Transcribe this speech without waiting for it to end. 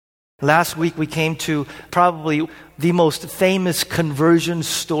Last week we came to probably the most famous conversion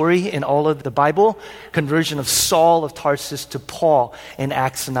story in all of the Bible, conversion of Saul of Tarsus to Paul in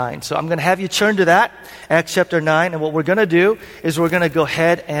Acts 9. So I'm going to have you turn to that, Acts chapter 9, and what we're going to do is we're going to go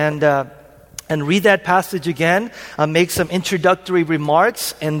ahead and read that passage again, make some introductory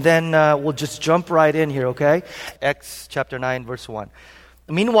remarks, and then we'll just jump right in here, okay? Acts chapter 9, verse 1.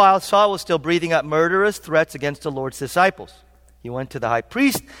 Meanwhile, Saul was still breathing out murderous threats against the Lord's disciples. He went to the high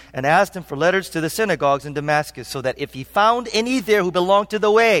priest and asked him for letters to the synagogues in Damascus, so that if he found any there who belonged to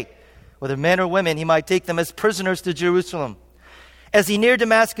the way, whether men or women, he might take them as prisoners to Jerusalem. As he neared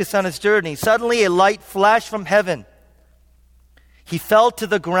Damascus on his journey, suddenly a light flashed from heaven. He fell to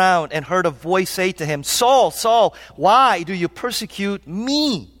the ground and heard a voice say to him, "Saul, Saul, why do you persecute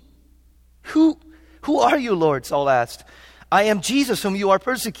me?" Who are you, Lord?" Saul asked. "I am Jesus whom you are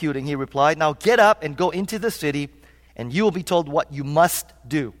persecuting," he replied. "Now get up and go into the city, and you will be told what you must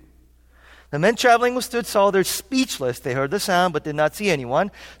do." The men traveling with Saul, they're speechless. They heard the sound, but did not see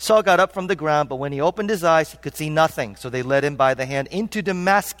anyone. Saul got up from the ground, but when he opened his eyes, he could see nothing. So they led him by the hand into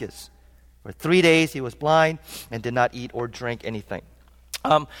Damascus. For 3 days he was blind and did not eat or drink anything.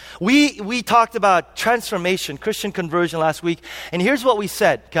 We talked about transformation, Christian conversion last week, and here's what we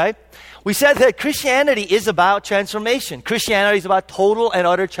said, okay? We said that Christianity is about transformation. Christianity is about total and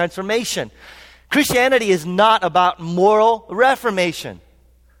utter transformation. Christianity is not about moral reformation.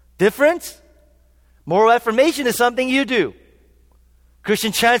 Difference? Moral reformation is something you do.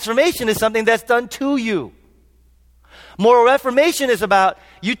 Christian transformation is something that's done to you. Moral reformation is about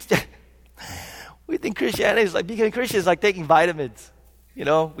you. We think Christianity is like, becoming Christian is like taking vitamins. You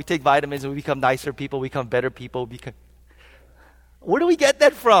know, we take vitamins and we become nicer people, we become better people. Where do we get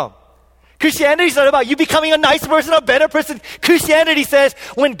that from? Christianity is not about you becoming a nice person, a better person. Christianity says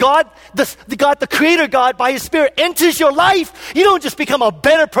when God, the Creator God, by His Spirit enters your life, you don't just become a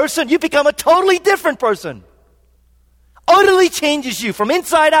better person, you become a totally different person. Utterly changes you from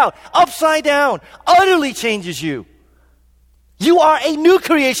inside out, upside down, utterly changes you. You are a new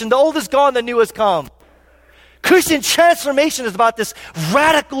creation. The old is gone, the new has come. Christian transformation is about this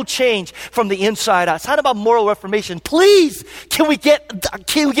radical change from the inside out. It's not about moral reformation. Please, can we get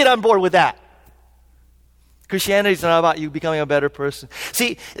on board with that? Christianity is not about you becoming a better person.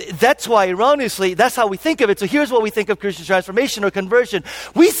 See, that's why erroneously, that's how we think of it. So here's what we think of Christian transformation or conversion.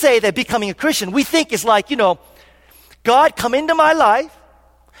 We say that becoming a Christian, we think is like, God, come into my life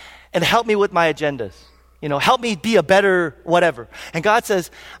and help me with my agendas. Help me be a better whatever. And God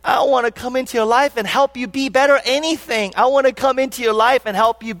says, I want to come into your life and help you be better anything. I want to come into your life and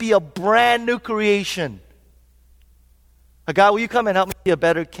help you be a brand new creation. God, will you come and help me be a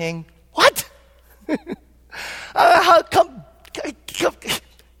better king? What? Come.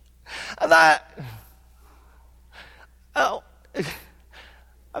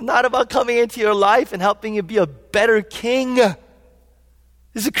 I'm not about coming into your life and helping you be a better king.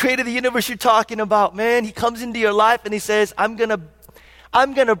 This is the creator of the universe you're talking about, man. He comes into your life and he says, I'm gonna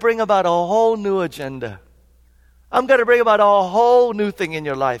bring about a whole new agenda. I'm gonna bring about a whole new thing in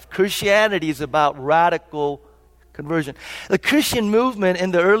your life. Christianity is about radical conversion. The Christian movement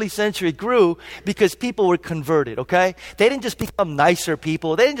in the early century grew because people were converted, okay? They didn't just become nicer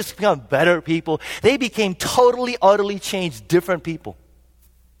people. They didn't just become better people. They became totally, utterly changed, different people.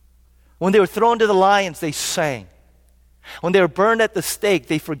 When they were thrown to the lions, they sang. When they were burned at the stake,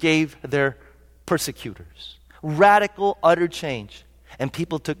 they forgave their persecutors. Radical, utter change. And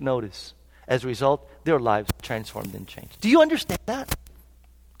people took notice. As a result, their lives transformed and changed. Do you understand that?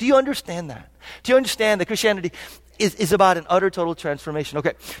 Do you understand that? Do you understand that Christianity is about an utter, total transformation?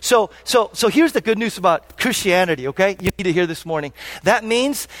 Okay, so here's the good news about Christianity, okay? You need to hear this morning. That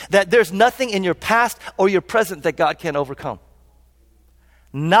means that there's nothing in your past or your present that God can't overcome.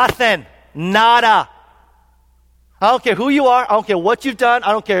 Nothing. Nada. I don't care who you are. I don't care what you've done.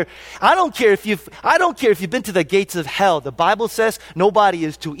 I don't care if you've been to the gates of hell. The Bible says nobody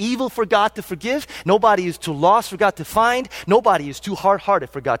is too evil for God to forgive. Nobody is too lost for God to find. Nobody is too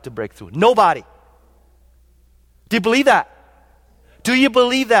hard-hearted for God to break through. Nobody. Do you believe that? Do you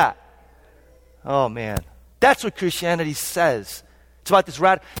believe that? Oh man, that's what Christianity says. It's about this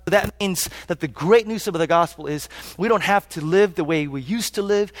radical. That means that the great news of the gospel is we don't have to live the way we used to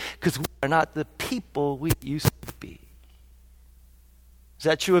live because we are not the people we used to be. Is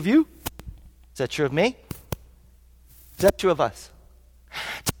that true of you? Is that true of me? Is that true of us?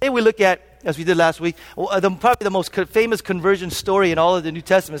 Today we look at, as we did last week, probably the most famous conversion story in all of the New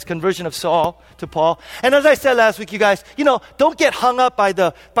Testament is conversion of Saul to Paul. And as I said last week, you guys, don't get hung up by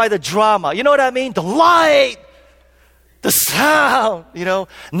the drama. You know what I mean? The light. The sound,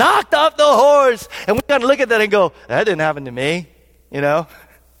 knocked off the horse. And we kind of look at that and go, that didn't happen to me,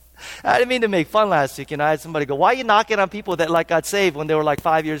 I didn't mean to make fun last week. I had somebody go, why are you knocking on people that got saved when they were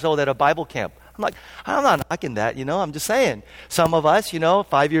 5 years old at a Bible camp? I'm like, I'm not knocking that, I'm just saying. Some of us,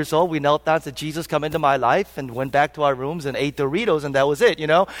 5 years old, we knelt down, said, Jesus, come into my life, and went back to our rooms and ate Doritos, and that was it,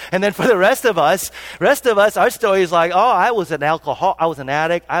 And then for the rest of us, our story is I was an alcoholic, I was an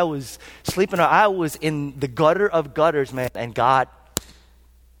addict, I was sleeping, I was in the gutter of gutters, man, and God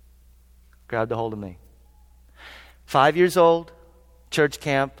grabbed a hold of me. 5 years old, church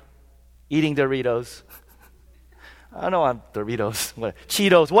camp, eating Doritos. I know I'm Doritos,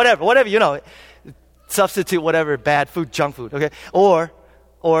 Cheetos, whatever, substitute whatever bad food, junk food, okay? Or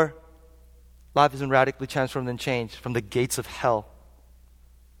life has been radically transformed and changed from the gates of hell.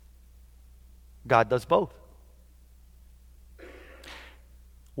 God does both.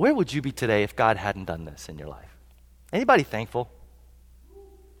 Where would you be today if God hadn't done this in your life? Anybody thankful?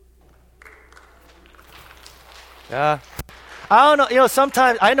 Yeah. I don't know,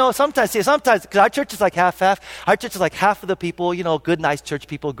 sometimes, because our church is half-half. Our church is half of the people, good, nice church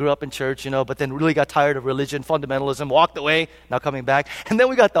people, grew up in church, but then really got tired of religion, fundamentalism, walked away, now coming back. And then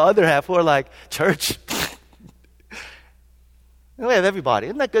we got the other half who are church. We have everybody.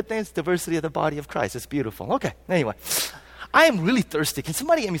 Isn't that good thing? It's diversity of the body of Christ. It's beautiful. Okay, anyway. I am really thirsty. Can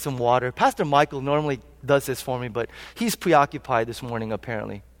somebody get me some water? Pastor Michael normally does this for me, but he's preoccupied this morning,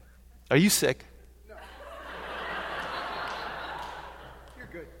 apparently. Are you sick?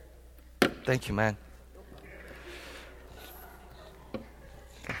 Thank you, man.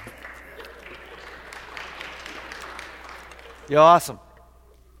 You're awesome.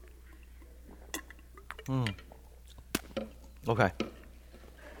 Okay.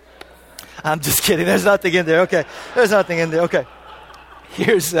 I'm just kidding. There's nothing in there. Okay. There's nothing in there. Okay.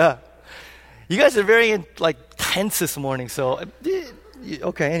 Here's, you guys are very, tense this morning, so,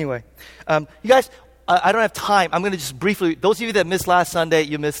 okay, anyway. You guys, I don't have time. I'm going to just briefly, those of you that missed last Sunday,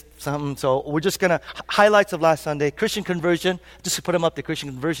 you missed something. So we're just going to, highlights of last Sunday. Christian conversion, just to put them up, the Christian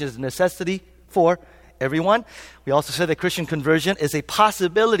conversion is a necessity for everyone. We also said that Christian conversion is a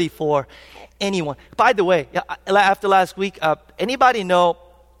possibility for anyone. By the way, after last week, anybody know,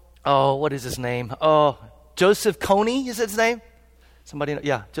 what is his name? Joseph Kony is his name? Somebody know?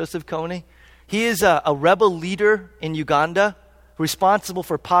 Yeah, Joseph Kony. He is a rebel leader in Uganda, responsible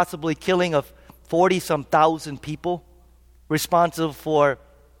for possibly killing of 40-some thousand people, responsible for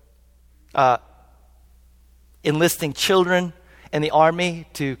enlisting children in the army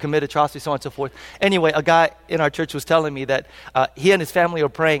to commit atrocities, so on and so forth. Anyway, a guy in our church was telling me that he and his family were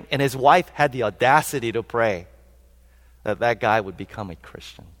praying, and his wife had the audacity to pray that guy would become a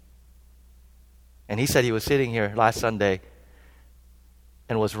Christian. And he said he was sitting here last Sunday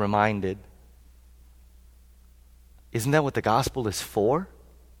and was reminded, isn't that what the gospel is for?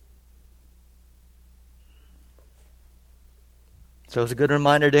 So it's a good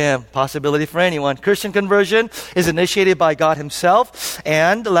reminder to him. Possibility for anyone. Christian conversion is initiated by God himself.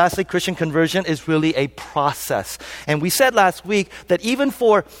 And lastly, Christian conversion is really a process. And we said last week that even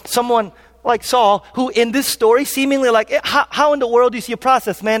for someone like Saul, who in this story seemingly how in the world do you see a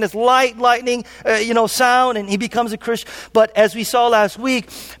process? Man, it's lightning, sound, and he becomes a Christian. But as we saw last week,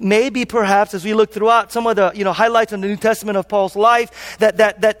 maybe perhaps as we look throughout some of the, highlights in the New Testament of Paul's life,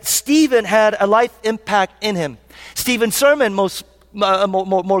 that Stephen had a life impact in him. Stephen's sermon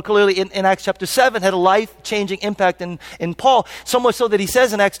more clearly in Acts chapter 7 had a life-changing impact in Paul. So much so that he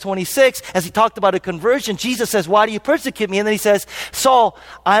says in Acts 26, as he talked about a conversion, Jesus says, why do you persecute me? And then he says, Saul,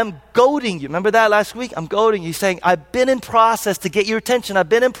 I'm goading you. Remember that last week? I'm goading you. He's saying, I've been in process to get your attention. I've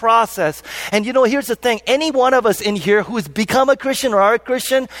been in process. And here's the thing. Any one of us in here who has become a Christian or are a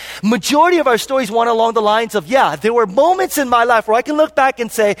Christian, majority of our stories went along the lines of, there were moments in my life where I can look back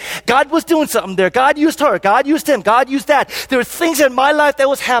and say, God was doing something there. God used her. God used him. God used that. There were things in my life that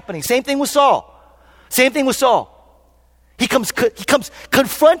was happening. Same thing with Saul. He comes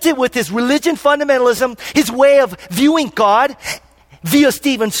confronted with his religion fundamentalism, his way of viewing God via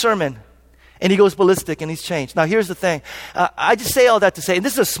Stephen's sermon. And he goes ballistic and he's changed. Now here's the thing. I just say all that to say, and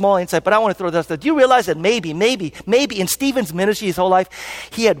this is a small insight, but I want to throw this out. Do you realize that maybe in Stephen's ministry his whole life,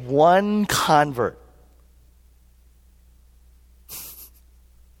 he had one convert?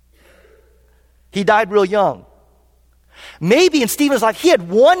 He died real young. Maybe in Stephen's life, he had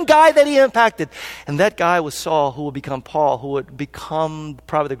one guy that he impacted. And that guy was Saul, who would become Paul, who would become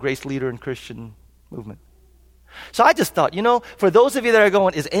probably the greatest leader in Christian movement. So I just thought, for those of you that are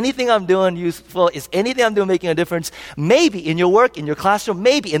going, is anything I'm doing useful? Is anything I'm doing making a difference? Maybe in your work, in your classroom,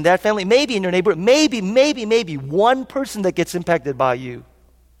 maybe in that family, maybe in your neighborhood, maybe one person that gets impacted by you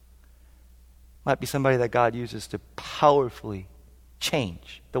might be somebody that God uses to powerfully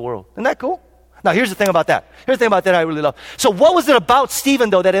change the world. Isn't that cool? Now, here's the thing about that. Here's the thing about that I really love. So what was it about Stephen,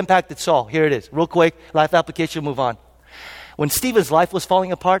 though, that impacted Saul? Here it is. Real quick, life application, move on. When Stephen's life was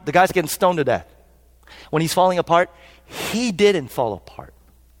falling apart, the guy's getting stoned to death. When he's falling apart, he didn't fall apart.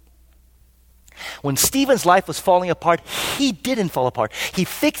 When Stephen's life was falling apart, he didn't fall apart. He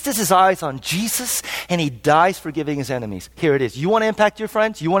fixes his eyes on Jesus and he dies forgiving his enemies. Here it is. You want to impact your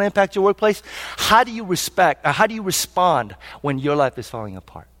friends? You want to impact your workplace? How do you respond when your life is falling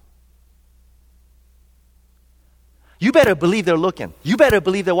apart? You better believe they're looking. You better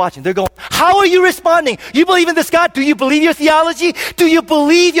believe they're watching. They're going, how are you responding? You believe in this God? Do you believe your theology? Do you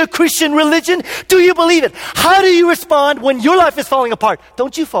believe your Christian religion? Do you believe it? How do you respond when your life is falling apart?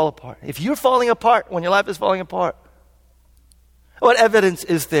 Don't you fall apart. If you're falling apart when your life is falling apart, what evidence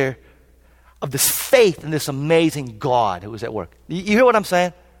is there of this faith in this amazing God who is at work? You hear what I'm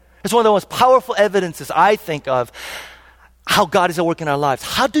saying? It's one of the most powerful evidences I think of how God is at work in our lives.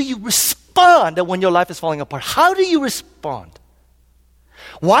 How do you respond when your life is falling apart? How do you respond?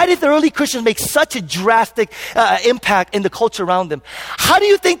 Why did the early Christians make such a drastic impact in the culture around them? How do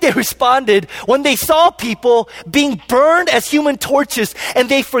you think they responded when they saw people being burned as human torches and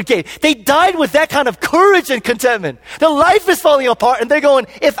they forgave? They died with that kind of courage and contentment. Their life is falling apart and they're going,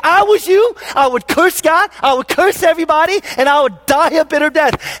 if I was you, I would curse God, I would curse everybody, and I would die a bitter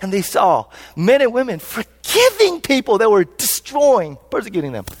death. And they saw men and women forgiving people that were destroying,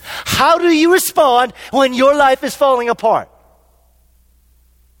 persecuting them. How do you respond when your life is falling apart?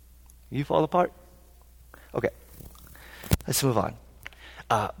 You fall apart? Okay, let's move on.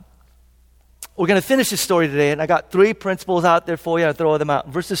 We're going to finish this story today, and I got 3 principles out there for you. I'll throw them out.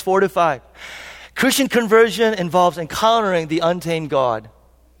 Verses 4 to 5. Christian conversion involves encountering the untamed God.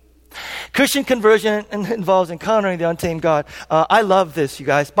 Christian conversion involves encountering the untamed God. I love this, you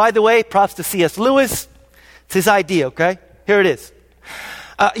guys. By the way, props to C.S. Lewis. It's his idea, okay? Here it is.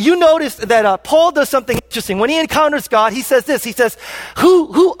 You notice that Paul does something interesting. When he encounters God, he says this. He says,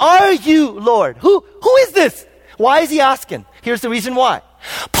 who are you, Lord? Who is this? Why is he asking? Here's the reason why.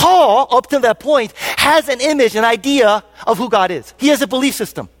 Paul, up to that point, has an image, an idea of who God is. He has a belief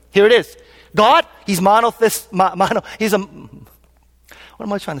system. Here it is. God, he's what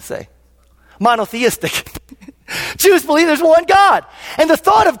am I trying to say? Monotheistic. Jews believe there's one God. And the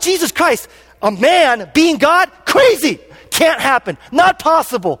thought of Jesus Christ, a man being God, crazy. Can't happen. Not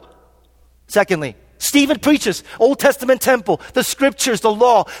possible. Secondly, Stephen preaches Old Testament temple, the scriptures, the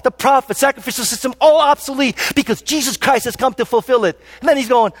law, the prophets, sacrificial system, all obsolete because Jesus Christ has come to fulfill it. And then he's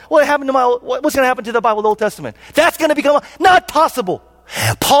going, what's going to happen to the Bible, the Old Testament? That's going to become not possible.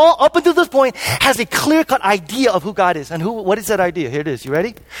 Paul, up until this point, has a clear-cut idea of who God is. And what is that idea? Here it is. You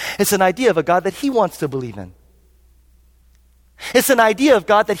ready? It's an idea of a God that he wants to believe in. It's an idea of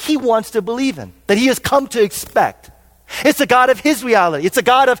God that he wants to believe in, that he has come to expect. It's a God of his reality. It's a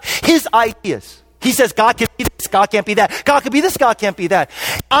God of his ideas. He says, God can be this, God can't be that. God can be this, God can't be that.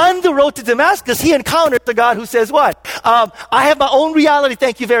 On the road to Damascus, he encounters a God who says what? I have my own reality,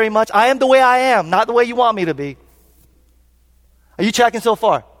 thank you very much. I am the way I am, not the way you want me to be. Are you tracking so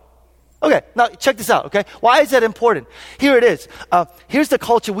far? Okay, now check this out, okay? Why is that important? Here it is. Here's the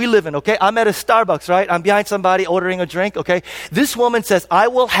culture we live in, okay? I'm at a Starbucks, right? I'm behind somebody ordering a drink, okay? This woman says, I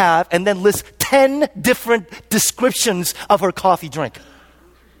will have, and then lists 10 different descriptions of her coffee drink.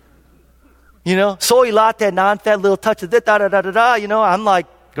 You know, soy latte, non-fat, little touch of this, da-da-da-da-da. You know, I'm like,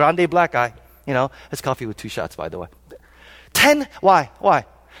 grande black guy. You know, it's coffee with 2 shots, by the way. 10, why?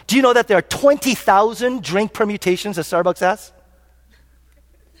 Do you know that there are 20,000 drink permutations that Starbucks has?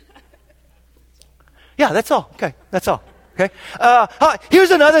 Yeah, that's all. Okay, that's all. Okay. Here's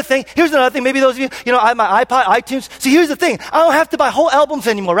another thing. Maybe those of you, you know, I have my iPod, iTunes. See, here's the thing. I don't have to buy whole albums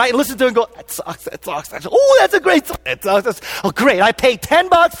anymore, right? And listen to it and go, that sucks. Oh, that's a great song. Oh, great. I paid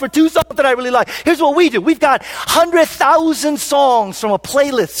 $10 for 2 songs that I really like. Here's what we do. We've got 100,000 songs from a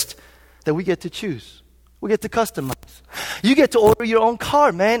playlist that we get to choose. We get to customize. You get to order your own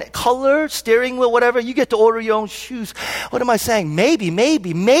car, man. Color, steering wheel, whatever. You get to order your own shoes. What am I saying? Maybe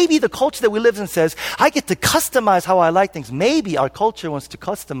the culture that we live in says, I get to customize how I like things. Maybe our culture wants to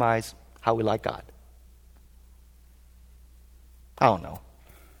customize how we like God. I don't know.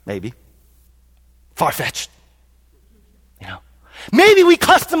 Maybe. Far-fetched. You know. Maybe we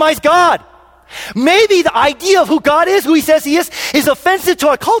customize God. Maybe the idea of who God is, who he says he is offensive to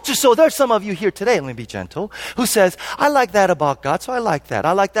our culture. So there's some of you here today, let me be gentle, who says, I like that about God, so I like that.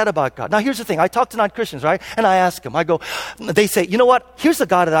 I like that about God. Now here's the thing. I talk to non-Christians, right? And I ask them, they say, you know what? Here's the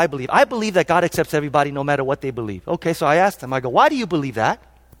God that I believe. I believe that God accepts everybody no matter what they believe. Okay, so I ask them, I go, why do you believe that?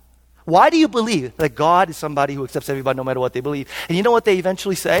 Why do you believe that God is somebody who accepts everybody no matter what they believe? And you know what they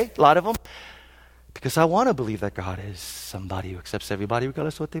eventually say? A lot of them? Because I want to believe that God is somebody who accepts everybody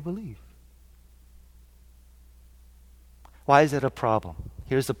regardless of what they believe. Why is it a problem?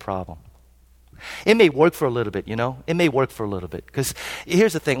 Here's the problem. It may work for a little bit, you know? It may work for a little bit. Because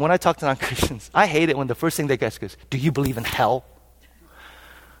here's the thing. When I talk to non-Christians, I hate it when the first thing they ask is, do you believe in hell?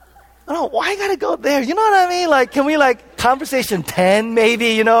 I don't know, why I gotta go there? You know what I mean? Like, can we conversation 10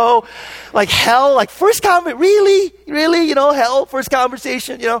 maybe, you know? Like hell, first really? Really? You know, hell, first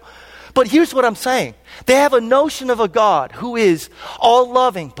conversation, you know? But here's what I'm saying. They have a notion of a God who is all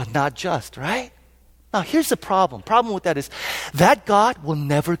loving, but not just, right? Now, here's the problem. Problem with that is that God will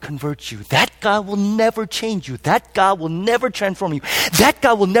never convert you. That God will never change you. That God will never transform you. That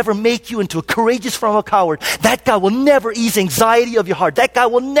God will never make you into a courageous from a coward. That God will never ease anxiety of your heart. That God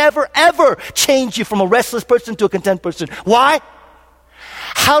will never, ever change you from a restless person to a content person. Why?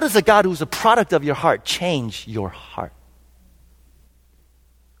 How does a God who's a product of your heart change your heart?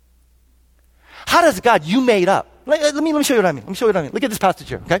 How does God you made up? Let me show you what I mean. Let me show you what I mean. Look at this passage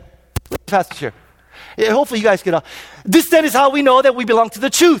here, okay? Look at this passage here. Yeah, hopefully you guys get this then is how we know that we belong to the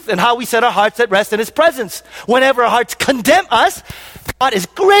truth and how we set our hearts at rest in His presence. Whenever our hearts condemn us, God is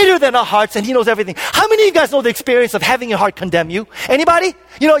greater than our hearts and He knows everything. How many of you guys know the experience of having your heart condemn you? Anybody?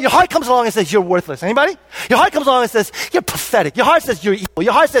 You know, your heart comes along and says you're worthless. Anybody? Your heart comes along and says you're pathetic. Your heart says you're evil.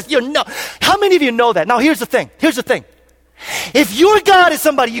 Your heart says you're no. How many of you know that? Now here's the thing. If your God is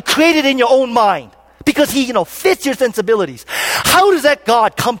somebody you created in your own mind, because He, fits your sensibilities. How does that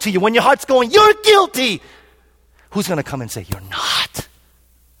God come to you when your heart's going, you're guilty? Who's going to come and say, you're not?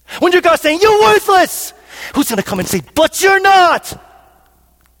 When your God's saying, you're worthless, who's going to come and say, but you're not?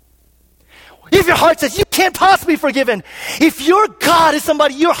 If your heart says, you can't possibly be forgiven, if your God is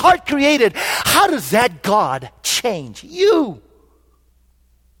somebody your heart created, how does that God change you?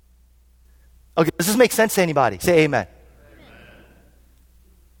 Okay, does this make sense to anybody? Say amen.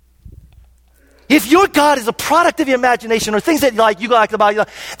 If your God is a product of your imagination or things that you like about,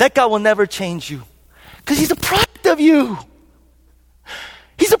 that God will never change you. Because He's a product of you.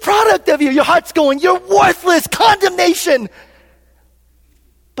 He's a product of you. Your heart's going, you're worthless, condemnation.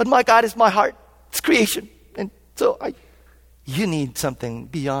 But my God is my heart. It's creation. And so you need something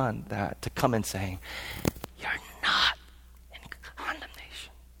beyond that to come and say, you're not in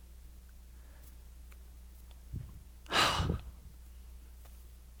condemnation.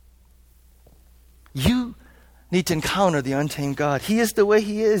 You need to encounter the untamed God. He is the way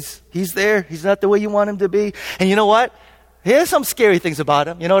He is. He's there. He's not the way you want Him to be. And you know what? Here's some scary things about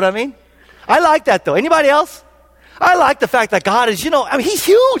Him. You know what I mean? I like that though. Anybody else? I like the fact that God is, He's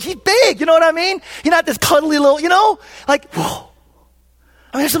huge. He's big. You know what I mean? He's not this cuddly little, whoa.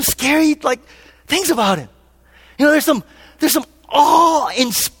 There's some scary, things about Him. There's some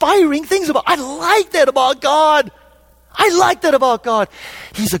awe-inspiring things about I like that about God. I like that about God.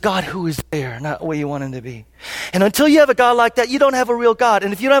 He's a God who is there, not where you want Him to be. And until you have a God like that, you don't have a real God.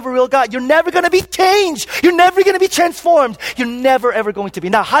 And if you don't have a real God, you're never going to be changed. You're never going to be transformed. You're never, ever going to be.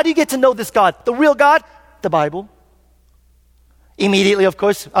 Now, how do you get to know this God? The real God? The Bible. Immediately, of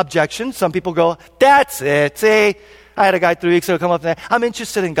course, objection. Some people go, that's it. See, I had a guy 3 weeks ago come up and say, I'm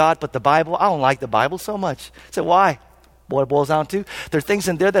interested in God, but the Bible, I don't like the Bible so much. I said, why? What it boils down to, there are things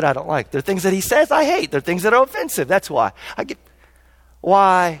in there that I don't like. There are things that he says I hate. There are things that are offensive. That's why.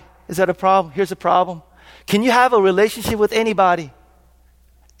 Why? Is that a problem? Here's a problem. Can you have a relationship with anybody?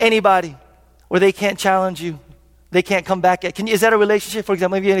 Anybody. Where they can't challenge you. They can't come back. Is that a relationship? For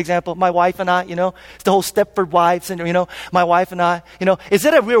example, maybe an example. My wife and I, it's the whole Stepford Wives syndrome, my wife and I, is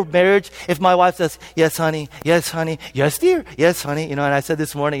it a real marriage if my wife says, yes, honey, yes, dear, yes, honey, and I said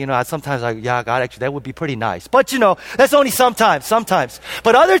this morning, sometimes God, actually, that would be pretty nice. But, that's only sometimes.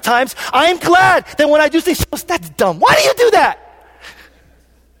 But other times, I'm glad that when I do things, she goes, that's dumb. Why do you do that?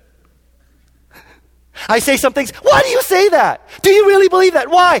 I say some things. Why do you say that? Do you really believe that?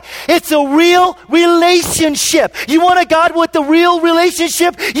 Why? It's a real relationship. You want a God with a real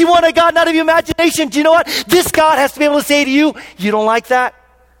relationship? You want a God not of your imagination? Do you know what? This God has to be able to say to you, you don't like that?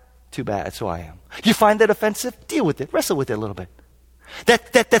 Too bad. That's who I am. You find that offensive? Deal with it. Wrestle with it a little bit.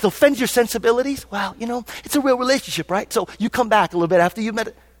 That offends your sensibilities? Well, it's a real relationship, right? So you come back a little bit after you've met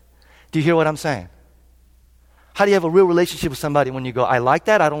it. Do you hear what I'm saying? How do you have a real relationship with somebody when you go, I like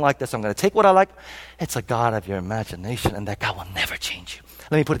that, I don't like that, so I'm going to take what I like? It's a God of your imagination, and that God will never change you.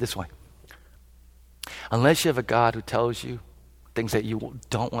 Let me put it this way. Unless you have a God who tells you things that you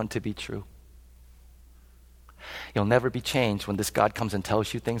don't want to be true, you'll never be changed when this God comes and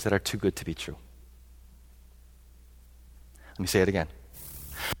tells you things that are too good to be true. Let me say it again.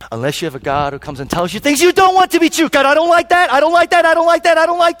 Unless you have a God who comes and tells you things you don't want to be true. God, I don't like that. I don't like that. I don't like that. I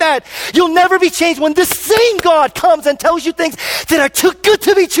don't like that. You'll never be changed when this same God comes and tells you things that are too good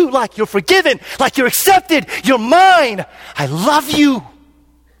to be true. Like you're forgiven. Like you're accepted. You're mine. I love you.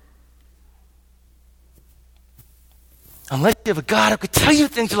 Unless you have a God who could tell you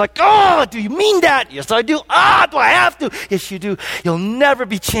things, you're like, oh, do you mean that? Yes, I do. Do I have to? Yes, you do. You'll never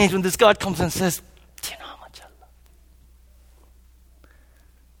be changed when this God comes and says, do you know how much I love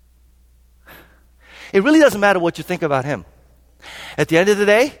you? It really doesn't matter what you think about him. At the end of the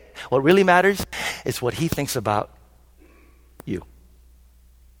day, what really matters is what he thinks about you.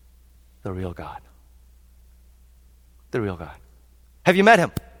 The real God. The real God. Have you met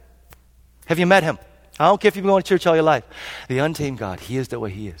him? Have you met him? I don't care if you've been going to church all your life. The untamed God, he is the way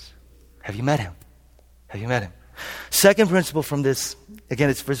he is. Have you met him? Have you met him? Second principle from this, again,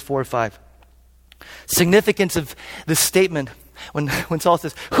 it's verse 4 or 5. Significance of this statement when Saul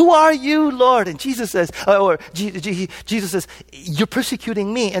says, who are you, Lord? And Jesus says, Jesus says, you're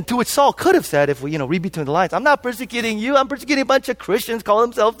persecuting me. And to which Saul could have said, if we read between the lines, I'm not persecuting you. I'm persecuting a bunch of Christians, call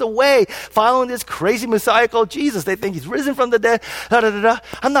themselves the way, following this crazy Messiah called Jesus. They think he's risen from the dead.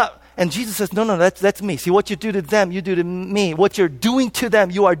 I'm not. And Jesus says, no, that's me. See, what you do to them, you do to me. What you're doing to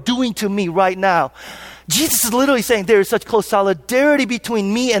them, you are doing to me right now. Jesus is literally saying there is such close solidarity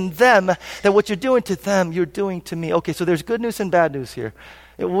between me and them that what you're doing to them, you're doing to me. Okay, so there's good news and bad news here.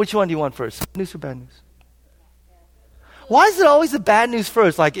 Which one do you want first? Good news or bad news? Why is it always the bad news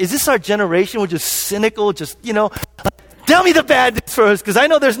first? Like, is this our generation? We're just cynical, tell me the bad news first, because I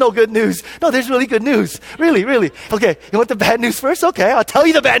know there's no good news. No, there's really good news. Really, really. Okay, you want the bad news first? Okay, I'll tell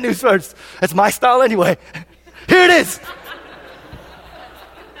you the bad news first. That's my style anyway. Here it is.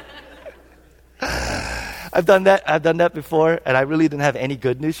 I've done that before, and I really didn't have any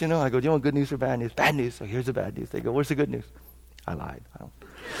good news, I go, do you want good news or bad news? Bad news. So here's the bad news. They go, where's the good news? I lied.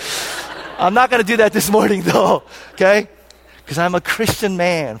 I'm not going to do that this morning, though, okay? Because I'm a Christian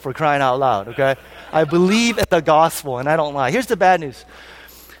man, for crying out loud, okay? I believe in the gospel, and I don't lie. Here's the bad news.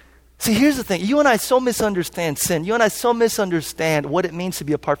 See, here's the thing. You and I so misunderstand sin. You and I so misunderstand what it means to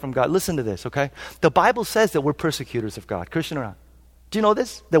be apart from God. Listen to this, okay? The Bible says that we're persecutors of God, Christian or not. Do you know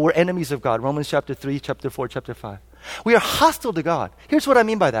this? That we're enemies of God. Romans chapter 3, chapter 4, chapter 5. We are hostile to God. Here's what I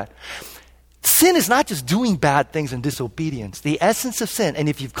mean by that. Sin is not just doing bad things and disobedience. The essence of sin, and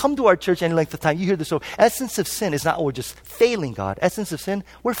if you've come to our church any length of time, you hear this. So, essence of sin is not we're just failing God. Essence of sin,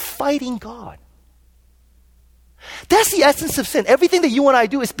 we're fighting God. That's the essence of sin. Everything that you and I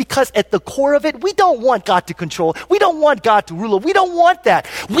do is because at the core of it, we don't want God to control. We don't want God to rule. We don't want that.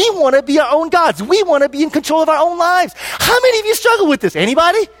 We want to be our own gods. We want to be in control of our own lives. How many of you struggle with this?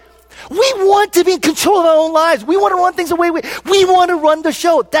 Anybody? We want to be in control of our own lives. We want to run things the way we want to run the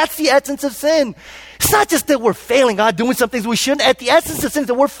show. That's the essence of sin. It's not just that we're failing God, doing some things we shouldn't. At the essence of sin is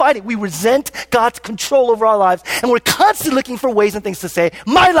that we're fighting. We resent God's control over our lives. And we're constantly looking for ways and things to say,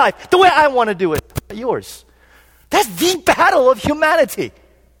 my life, the way I want to do it, not yours. That's the battle of humanity.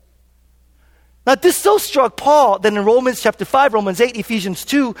 Now, this so struck Paul that in Romans chapter 5, Romans 8, Ephesians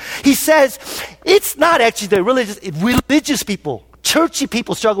 2, he says, it's not actually the religious people, churchy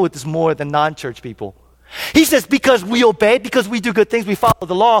people struggle with this more than non-church people. He says, because we obey, because we do good things, we follow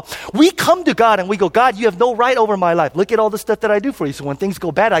the law, we come to God and we go, God, you have no right over my life. Look at all the stuff that I do for you. So when things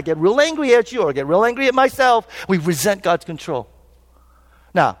go bad, I get real angry at you or I get real angry at myself. We resent God's control.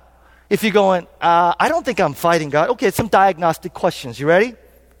 Now, if you're going, I don't think I'm fighting God. Okay, some diagnostic questions. You ready?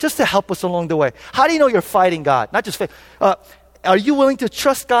 Just to help us along the way. How do you know you're fighting God? Not just are you willing to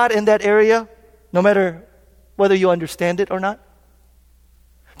trust God in that area, no matter whether you understand it or not?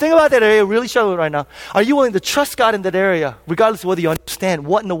 Think about that area, really struggle right now. Are you willing to trust God in that area, regardless of whether you understand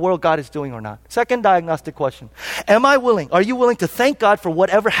what in the world God is doing or not? Second diagnostic question. Are you willing to thank God for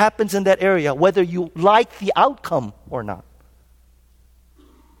whatever happens in that area, whether you like the outcome or not?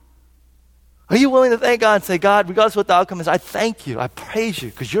 Are you willing to thank God and say, God, regardless of what the outcome is, I thank you, I praise you,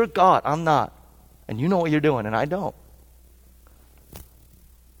 because you're God, I'm not. And you know what you're doing, and I don't.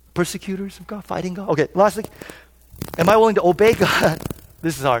 Persecutors of God, fighting God. Okay, lastly, am I willing to obey God?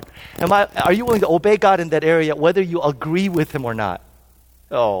 This is hard. Are you willing to obey God in that area, whether you agree with Him or not?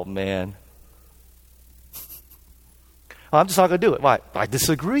 Oh, man. I'm just not going to do it. Why? I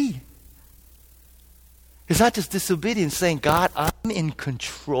disagree. It's not just disobedience, saying, God, I'm in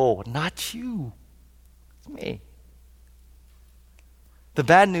control, not you. It's me. The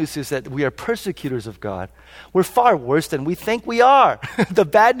bad news is that we are persecutors of God. We're far worse than we think we are. The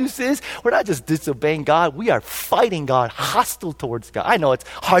bad news is we're not just disobeying God, we are fighting God, hostile towards God. I know it's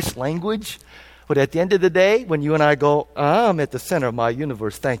harsh language, but at the end of the day, when you and I go, I'm at the center of my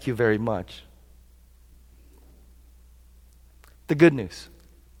universe, thank you very much. The good news.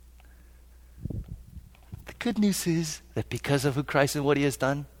 The good news is that because of who Christ and what He has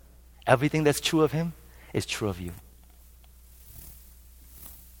done, everything that's true of Him is true of you.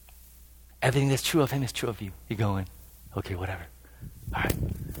 Everything that's true of Him is true of you. You're going, okay, whatever. All right.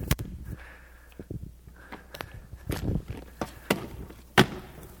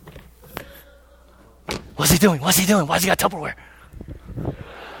 What's he doing? What's he doing? Why's he got Tupperware?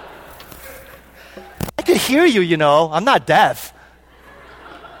 I could hear you, you know. I'm not deaf.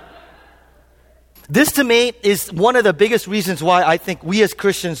 This to me is one of the biggest reasons why I think we as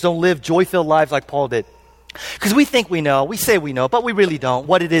Christians don't live joy-filled lives like Paul did. Because we think we know, we say we know, but we really don't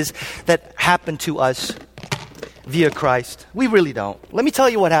what it is that happened to us via Christ. We really don't. Let me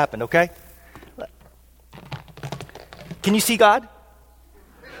tell you what happened, okay? Can you see God?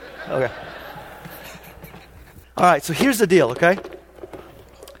 Okay. All right, so here's the deal, okay?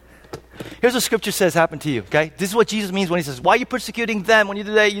 Here's what Scripture says happened to you, okay? This is what Jesus means when he says, why are you persecuting them when you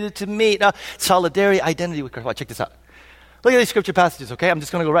do that? You do it to me. Solidarity, identity with Christ. Watch, check this out. Look at these Scripture passages, okay? I'm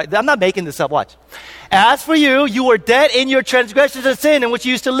just going to go right. I'm not making this up. Watch. As for you, you were dead in your transgressions and sin in which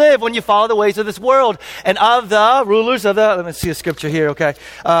you used to live when you followed the ways of this world and of the rulers of the, let me see a Scripture here, okay?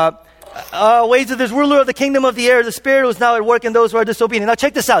 Ways of this ruler of the kingdom of the air, the spirit who is now at work in those who are disobedient. Now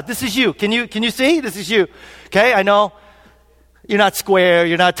check this out. This is you. Can you see? This is you. Okay, I know you're not square,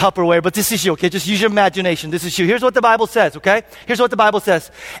 you're not Tupperware, but this is you, okay? Just use your imagination. This is you. Here's what the Bible says, okay? Here's what the Bible says.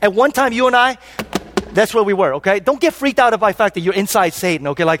 At one time, you and I, that's where we were, okay? Don't get freaked out by the fact that you're inside Satan,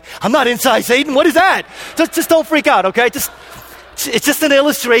 okay? Like, I'm not inside Satan. What is that? Just don't freak out, okay? It's just an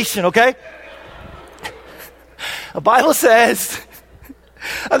illustration, okay? The Bible says,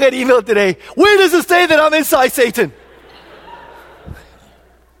 I got an email today. Where does it say that I'm inside Satan?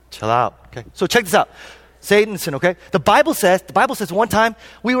 Chill out, okay? So check this out. Satan and sin, okay? The Bible says one time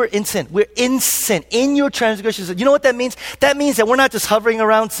we were in sin. We're in sin, in your transgressions. You know what that means? That means that we're not just hovering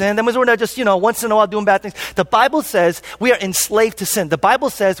around sin. That means we're not just, once in a while doing bad things. The Bible says we are enslaved to sin. The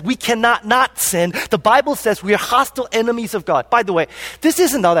Bible says we cannot not sin. The Bible says we are hostile enemies of God. By the way, this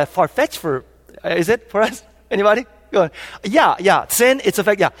isn't all that far-fetched is it for us? Anybody? Go on. Yeah. Sin, it's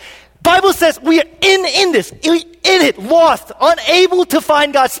effect, yeah. Bible says we are in this, in it, lost, unable to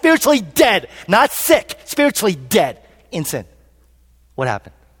find God, spiritually dead, not sick, spiritually dead in sin. What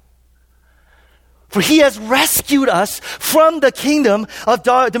happened? For he has rescued us from the kingdom of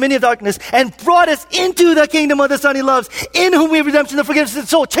dominion of darkness and brought us into the kingdom of the Son he loves, in whom we have redemption and forgiveness of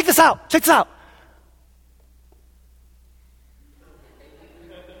soul. Check this out.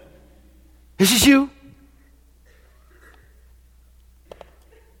 This is you.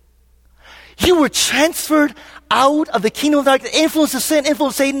 You were transferred out of the kingdom of darkness, influence of sin,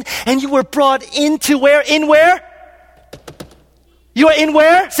 influence of Satan, and you were brought into where? In where? You are in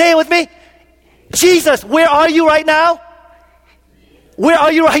where? Say it with me. Jesus, where are you right now? Where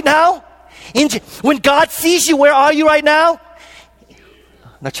are you right now? When God sees you, where are you right now?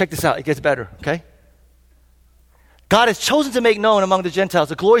 Now check this out. It gets better, okay? God has chosen to make known among the Gentiles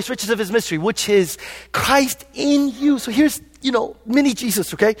the glorious riches of his mystery, which is Christ in you. So here's, mini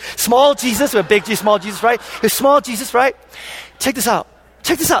Jesus, okay? Small Jesus, we have big Jesus, small Jesus, right? Here's small Jesus, right? Check this out.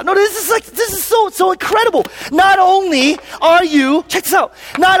 No, this is so incredible. Not only are you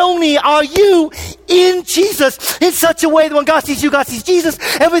in Jesus in such a way that when God sees you, God sees Jesus.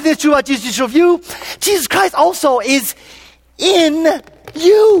 Everything that's true about Jesus is true of you. Jesus Christ also is in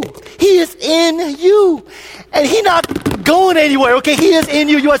you. He is in you. And he's not going anywhere, okay? He is in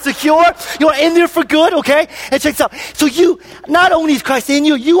you. You are secure. You are in there for good, okay? And check this out. So not only is Christ in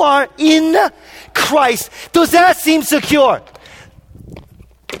you, you are in Christ. Does that seem secure?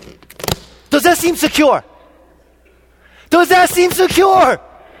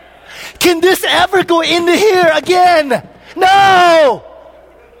 Can this ever go into here again? No!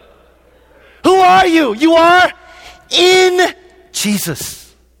 Who are you? You are in Jesus.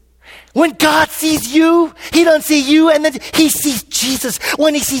 When God sees you, he doesn't see you, and then he sees Jesus.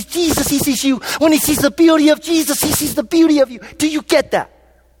 When he sees Jesus, he sees you. When he sees the beauty of Jesus, he sees the beauty of you. Do you get that?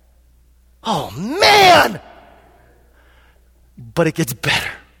 Oh, man! But it gets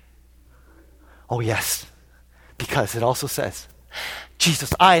better. Oh, yes. Because it also says,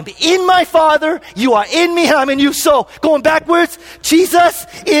 Jesus, I am in my Father, you are in me, and I'm in you. So, going backwards, Jesus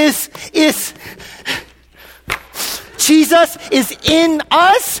is in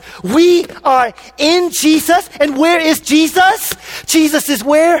us. We are in Jesus. And where is Jesus? Jesus is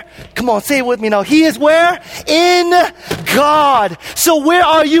where? Come on, say it with me now. He is where? In God. So where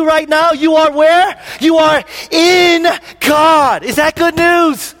are you right now? You are where? You are in God. Is that good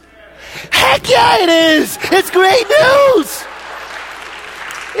news? Heck yeah, it is. It's great news.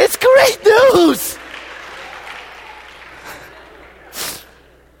 It's great news.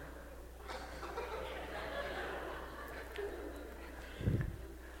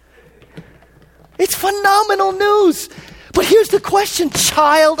 It's phenomenal news. But here's the question,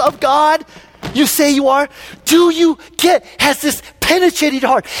 child of God, you say you are. Has this penetrated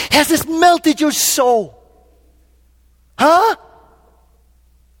your heart? Has this melted your soul? Huh?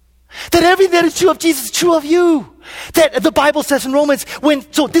 That everything that is true of Jesus is true of you. That the Bible says in Romans,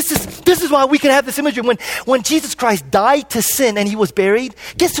 this is why we can have this imagery. When Jesus Christ died to sin and he was buried,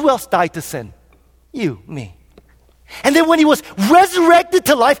 guess who else died to sin? You, me. And then when he was resurrected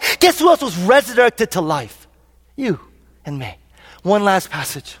to life, guess who else was resurrected to life? You and me. One last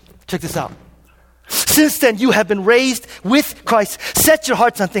passage. Check this out. Since then, you have been raised with Christ. Set your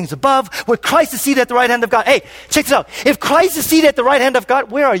hearts on things above, where Christ is seated at the right hand of God. Hey, check this out. If Christ is seated at the right hand of God,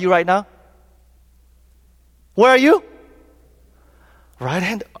 where are you right now? Where are you? Right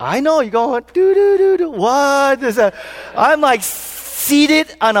hand. I know, you're going, do. What is that? I'm like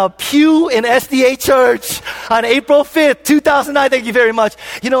seated on a pew in SDA Church on April 5th, 2009. Thank you very much.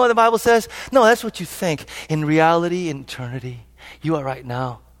 You know what the Bible says? No, that's what you think. In reality, in eternity, you are right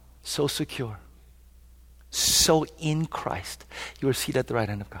now so secure. So in Christ, you are seated at the right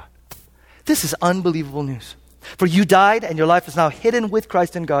hand of God. This is unbelievable news. For you died, and your life is now hidden with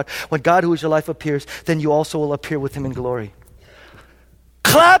Christ in God. When God, who is your life, appears, then you also will appear with him in glory.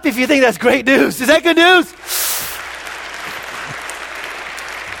 Clap if you think that's great news. Is that good news?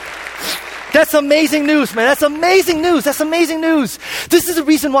 That's amazing news, man. That's amazing news. That's amazing news. This is the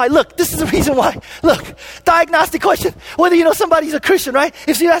reason why. Look, diagnostic question. Whether you know somebody's a Christian, right?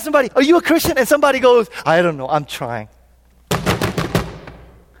 If you ask somebody, are you a Christian? And somebody goes, I don't know, I'm trying.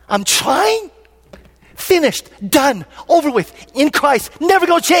 I'm trying? Finished, done, over with, in Christ, never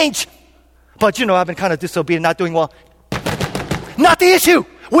gonna change. But I've been kind of disobedient, not doing well. Not the issue.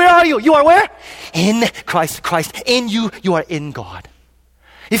 Where are you? You are where? In Christ. In you, you are in God.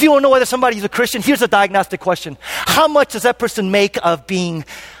 If you want to know whether somebody is a Christian, here's a diagnostic question. How much does that person make of being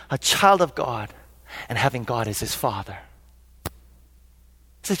a child of God and having God as his Father?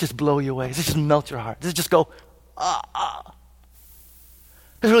 Does it just blow you away? Does it just melt your heart? Does it just go,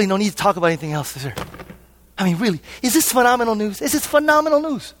 There's really no need to talk about anything else, is there? I mean, really, is this phenomenal news? Is this phenomenal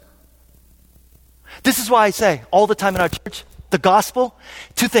news? This is why I say all the time in our church, the gospel,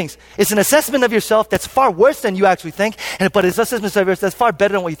 two things. It's an assessment of yourself that's far worse than you actually think, but it's an assessment of yourself that's far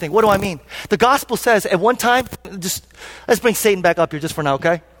better than what you think. What do I mean? The gospel says at one time, let's bring Satan back up here just for now,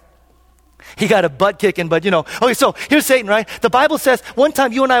 okay? He got a butt kicking, but Okay, so here's Satan, right? The Bible says one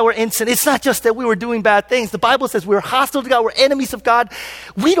time you and I were in sin. It's not just that we were doing bad things. The Bible says we were hostile to God. We're enemies of God.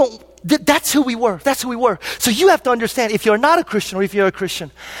 That's who we were. That's who we were. So you have to understand, if you're not a Christian or if you're a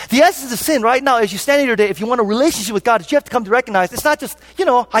Christian, the essence of sin right now, as you stand here today, if you want a relationship with God, you have to come to recognize it's not just,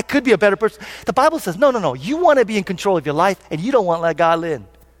 I could be a better person. The Bible says, no. You want to be in control of your life, and you don't want to let God in.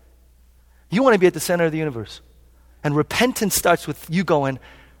 You want to be at the center of the universe. And repentance starts with you going,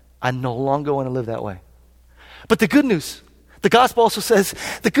 I no longer want to live that way. But the good news, the gospel also says,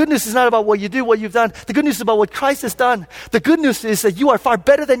 the good news is not about what you do, what you've done. The good news is about what Christ has done. The good news is that you are far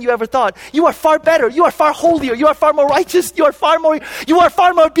better than you ever thought. You are far better. You are far holier. You are far more righteous. You are far more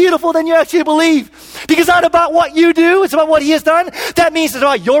beautiful than you actually believe. Because it's not about what you do. It's about what he has done. That means it's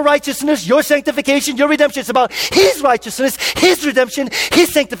about your righteousness, your sanctification, your redemption. It's about his righteousness, his redemption,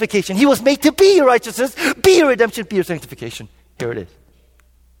 his sanctification. He was made to be your righteousness, be your redemption, be your sanctification. Here it is.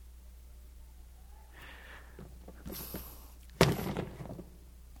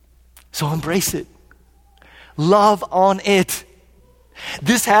 So embrace it. Love on it.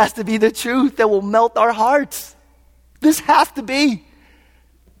 This has to be the truth that will melt our hearts. This has to be.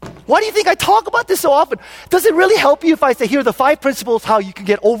 Why do you think I talk about this so often? Does it really help you if I say, here are the 5 principles how you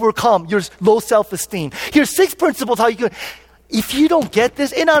can overcome your low self-esteem? Here's 6 principles how you can. If you don't get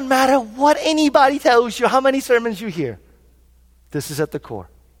this, it doesn't matter what anybody tells you, how many sermons you hear. This is at the core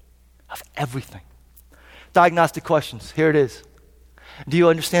of everything. Diagnostic questions. Here it is. Do you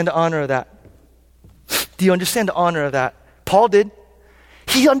understand the honor of that? Do you understand the honor of that? Paul did.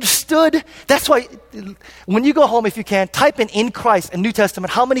 He understood. That's why when you go home, if you can, type in Christ in New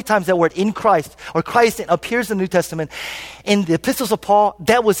Testament, how many times that word in Christ or Christ appears in the New Testament. In the epistles of Paul,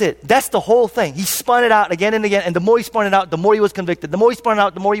 that was it. That's the whole thing. He spun it out again and again, and the more he spun it out, the more he was convicted. The more he spun it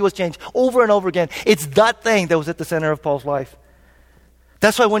out, the more he was changed over and over again. It's that thing that was at the center of Paul's life.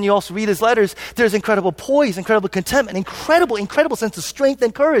 That's why when you also read his letters, there's incredible poise, incredible contentment, incredible sense of strength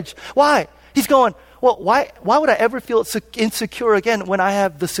and courage. Why? He's going, well, why would I ever feel insecure again when I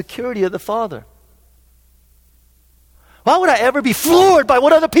have the security of the Father? Why would I ever be floored by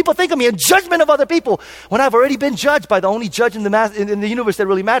what other people think of me and judgment of other people when I've already been judged by the only judge in the universe that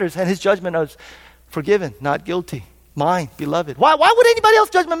really matters, and his judgment is forgiven, not guilty, mine, beloved. Why would anybody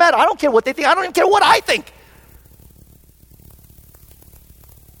else's judgment matter? I don't care what they think. I don't even care what I think.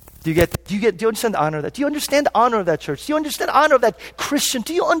 Do you understand the honor of that? Do you understand the honor of that church? Do you understand the honor of that Christian?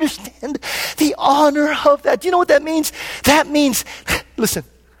 Do you understand the honor of that? Do you know what that means? That means, listen,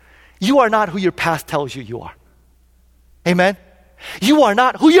 you are not who your past tells you are. Amen? You are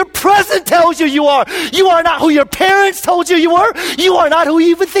not who your present tells you you are. You are not who your parents told you you were. You are not who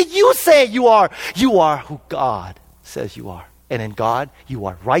you even think you say you are. You are who God says you are. And in God, you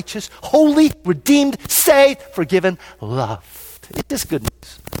are righteous, holy, redeemed, saved, forgiven, loved. It's just good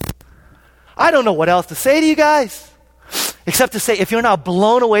news. I don't know what else to say to you guys, except to say, if you're not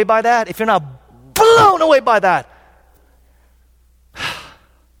blown away by that,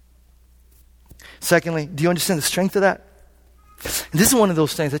 Secondly, do you understand the strength of that? And this is one of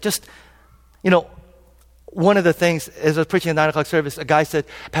those things that just, one of the things, as I was preaching at 9 o'clock service, a guy said,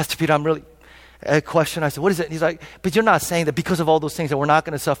 Pastor Peter, I'm really, a question. I said, what is it? And he's like, but you're not saying that because of all those things that we're not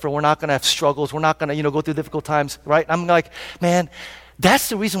going to suffer, we're not going to have struggles, we're not going to, go through difficult times, right? I'm like, man, that's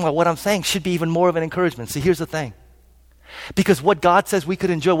the reason why what I'm saying should be even more of an encouragement. See, here's the thing. Because what God says we could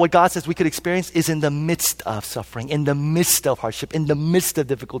enjoy, what God says we could experience is in the midst of suffering, in the midst of hardship, in the midst of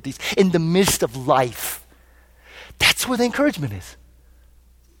difficulties, in the midst of life. That's where the encouragement is.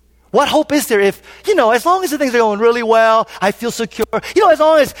 What hope is there if, as long as the things are going really well, I feel secure, as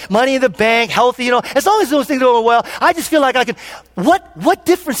long as money in the bank, healthy, as long as those things are going well, I just feel like I can. What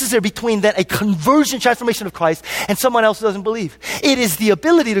difference is there between that, a conversion, transformation of Christ, and someone else who doesn't believe? It is the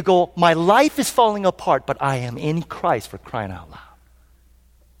ability to go, my life is falling apart, but I am in Christ, for crying out loud.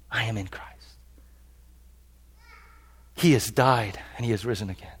 I am in Christ. He has died and he has risen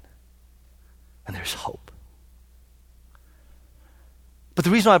again. And there's hope. But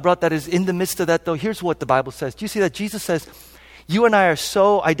the reason why I brought that is in the midst of that, though, here's what the Bible says. Do you see that? Jesus says, you and I are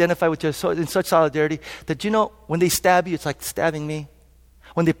so identified with you, so in such solidarity, that when they stab you, it's like stabbing me.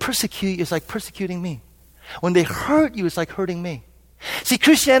 When they persecute you, it's like persecuting me. When they hurt you, it's like hurting me. See,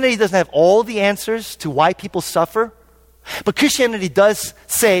 Christianity doesn't have all the answers to why people suffer, but Christianity does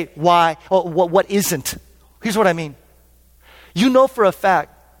say why, or what isn't. Here's what I mean. You know for a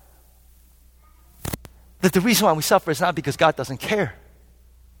fact that the reason why we suffer is not because God doesn't care.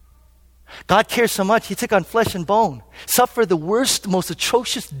 God cares so much, he took on flesh and bone, suffered the worst, most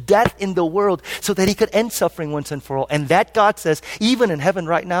atrocious death in the world so that he could end suffering once and for all. And that God says, even in heaven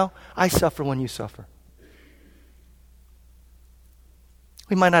right now, I suffer when you suffer.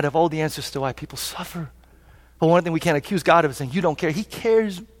 We might not have all the answers to why people suffer, but one thing we can't accuse God of is saying, you don't care. He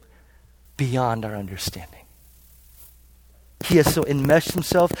cares beyond our understanding. He has so enmeshed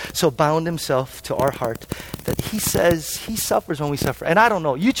himself, so bound himself to our heart that he says he suffers when we suffer. And I don't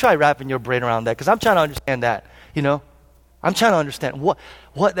know. You try wrapping your brain around that because I'm trying to understand that, I'm trying to understand what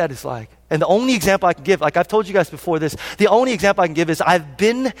that is like. And the only example I can give, like I've told you guys before this, the only example I can give is I've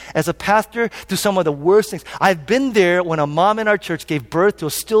been, as a pastor, through some of the worst things. I've been there when a mom in our church gave birth to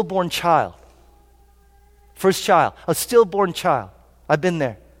a stillborn child. First child, a stillborn child. I've been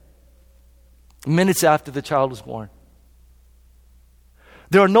there. Minutes after the child was born.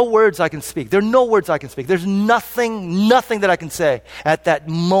 There are no words I can speak. There's nothing that I can say at that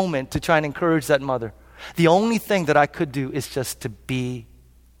moment to try and encourage that mother. The only thing that I could do is just to be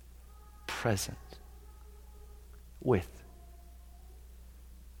present with.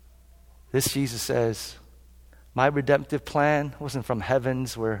 This Jesus says, my redemptive plan wasn't from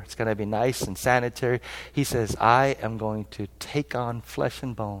heavens where it's going to be nice and sanitary. He says, I am going to take on flesh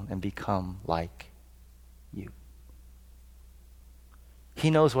and bone and become like you. He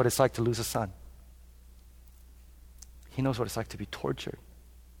knows what it's like to lose a son. He knows what it's like to be tortured.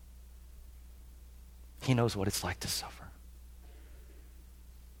 He knows what it's like to suffer.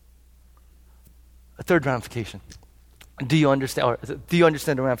 A third ramification. Do you understand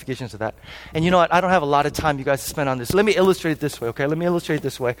the ramifications of that? And you know what? I don't have a lot of time, you guys, to spend on this. Let me illustrate it this way, okay?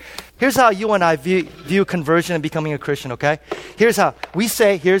 Here's how you and I view conversion and becoming a Christian, okay? Here's how. We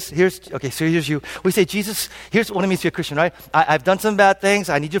say, here's you. We say, Jesus, here's what it means to be a Christian, right? I've done some bad things.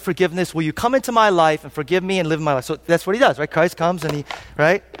 I need your forgiveness. Will you come into my life and forgive me and live my life? So that's what he does, right? Christ comes and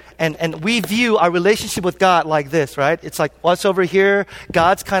right? And we view our relationship with God like this, right? It's like what's over here,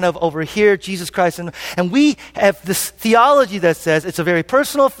 God's kind of over here, Jesus Christ. And we have this theology that says it's a very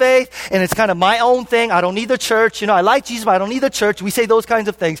personal faith and it's kind of my own thing. I don't need the church. I like Jesus, but I don't need the church. We say those kinds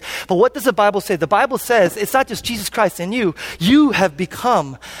of things. But what does the Bible say? The Bible says it's not just Jesus Christ in you. You have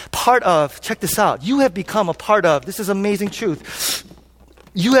become part of, check this out. You have become a part of, this is amazing truth.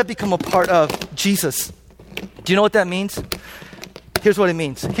 You have become a part of Jesus. Do you know what that means? Here's what it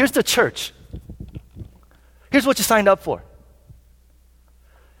means. Here's the church. Here's what you signed up for.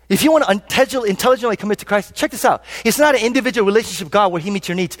 If you want to intelligently commit to Christ, check this out. It's not an individual relationship with God where he meets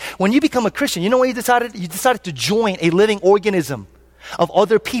your needs. When you become a Christian, you know what you decided? You decided to join a living organism of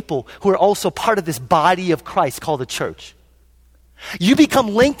other people who are also part of this body of Christ called the church. You become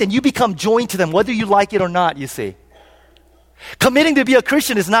linked and you become joined to them, whether you like it or not, you see. Committing to be a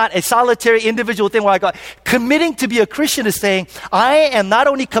Christian is not a solitary individual thing where I go. Committing to be a Christian is saying, I am not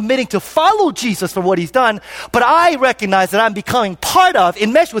only committing to follow Jesus for what he's done, but I recognize that I'm becoming part of,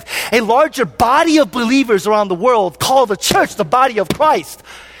 enmeshed with a larger body of believers around the world called the church, the body of Christ.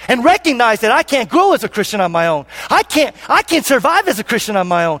 And recognize that I can't grow as a Christian on my own. I can't survive as a Christian on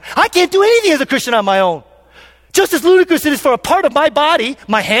my own. I can't do anything as a Christian on my own. Just as ludicrous it is for a part of my body,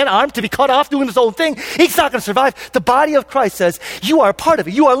 my hand, arm, to be cut off doing its own thing, it's not going to survive. The body of Christ says, you are a part of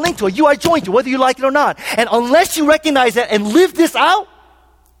it. You are linked to it. You are joined to it, whether you like it or not. And unless you recognize that and live this out,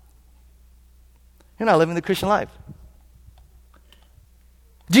 you're not living the Christian life.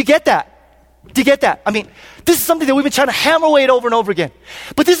 Do you get that? Do you get that? I mean, this is something that we've been trying to hammer away at over and over again.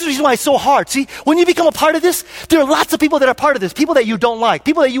 But this is the reason why it's so hard. See, when you become a part of this, there are lots of people that are part of this. People that you don't like.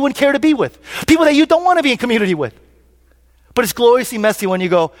 People that you wouldn't care to be with. People that you don't want to be in community with. But it's gloriously messy when you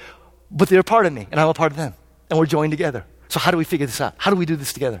go, but they're a part of me, and I'm a part of them. And we're joined together. So how do we figure this out? How do we do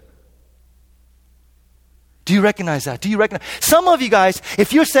this together? Do you recognize that? Do you recognize? Some of you guys,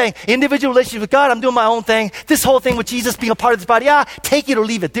 if you're saying individual relationship with God, I'm doing my own thing, this whole thing with Jesus being a part of this body, take it or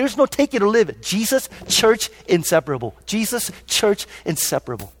leave it. There's no take it or leave it. Jesus, church, inseparable. Jesus, church,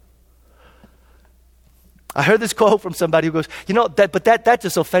 inseparable. I heard this quote from somebody who goes, that's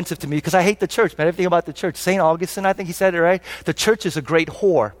just offensive to me because I hate the church, man. Everything about the church. St. Augustine, I think he said it right. The church is a great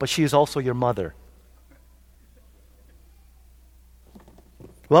whore, but she is also your mother.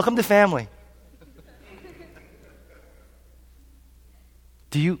 Welcome to family.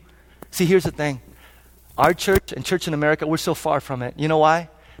 See, here's the thing. Our church and church in America, we're so far from it. You know why?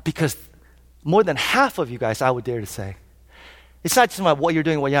 Because more than half of you guys, I would dare to say, it's not just about what you're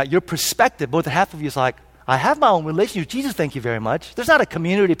doing, your perspective, more than half of you is like, I have my own relationship with Jesus, thank you very much. There's not a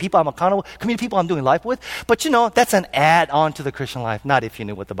community of people I'm accountable, community of people I'm doing life with, but that's an add-on to the Christian life, not if you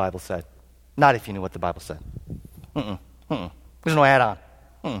knew what the Bible said. Not if you knew what the Bible said. There's no add-on.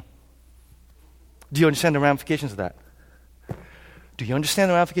 Do you understand the ramifications of that? Do you understand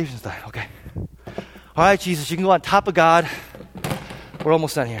the ramifications of that? Okay. All right, Jesus, you can go on top of God. We're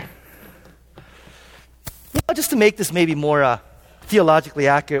almost done here. Just to make this maybe more theologically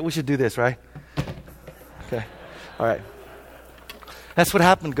accurate, we should do this, right? Okay. All right. That's what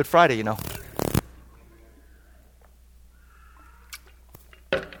happened Good Friday,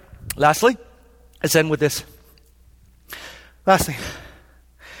 Lastly, let's end with this. Lastly.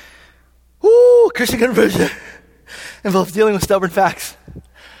 Christian conversion involves dealing with stubborn facts.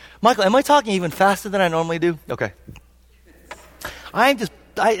 Michael, am I talking even faster than I normally do? Okay. I'm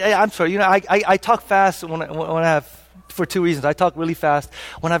sorry. I talk fast when I have, for two reasons. I talk really fast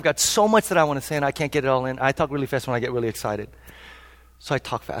when I've got so much that I want to say and I can't get it all in. I talk really fast when I get really excited. So I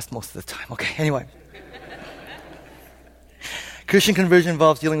talk fast most of the time. Okay, anyway. Christian conversion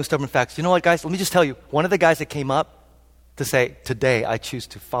involves dealing with stubborn facts. You know what, guys? Let me just tell you. One of the guys that came up to say, today I choose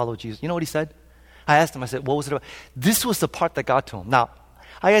to follow Jesus. You know what he said? I asked him, I said, what was it about? This was the part that got to him. Now,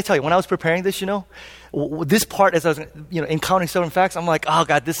 I got to tell you, when I was preparing this, this part, as I was, encountering stubborn facts, I'm like, oh,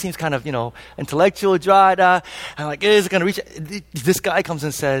 God, this seems kind of, intellectual, dry. I'm like, is it going to reach? This guy comes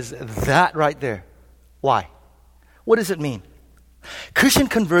and says, that right there. Why? What does it mean? Christian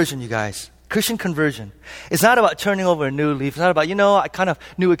conversion, you guys. Christian conversion. It's not about turning over a new leaf. It's not about, a kind of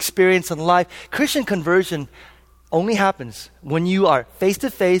new experience in life. Christian conversion only happens when you are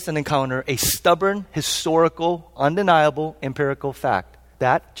face-to-face and encounter a stubborn, historical, undeniable, empirical fact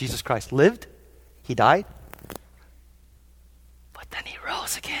that Jesus Christ lived, he died, but then he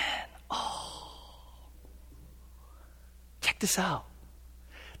rose again. Oh. Check this out.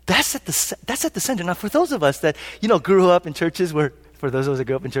 That's at the center. Now, for those of us that, grew up in churches where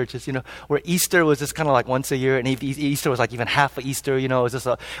Easter was just kind of like once a year, and Easter was like even half of Easter, it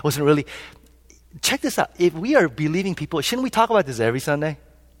wasn't really. Check this out. If we are believing people, shouldn't we talk about this every Sunday?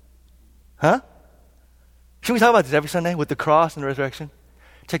 Huh? Shouldn't we talk about this every Sunday with the cross and the resurrection?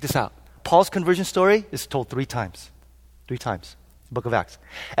 Check this out. Paul's conversion story is told 3 times. 3 times. The book of Acts.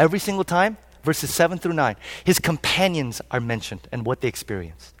 Every single time, verses 7 through 9, his companions are mentioned and what they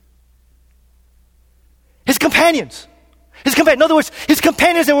experienced. His companions. In other words, his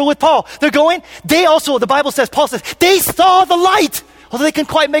companions that were with Paul, they're going, the Bible says, Paul says, they saw the light. Although they couldn't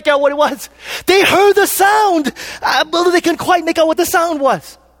quite make out what it was. They heard the sound. Although they couldn't quite make out what the sound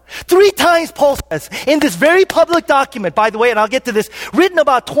was. 3 times Paul says, in this very public document, by the way, and I'll get to this, written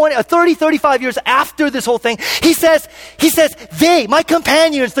about 30, 35 years after this whole thing, he says, they, my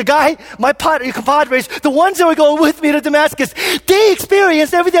companions, the guy, my compadres, the ones that were going with me to Damascus, they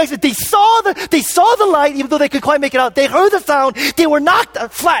experienced everything I said. They saw the light, even though they couldn't quite make it out. They heard the sound. They were knocked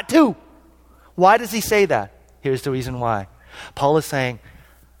flat too. Why does he say that? Here's the reason why. Paul is saying,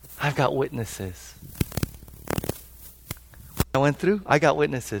 I've got witnesses. I went through, I got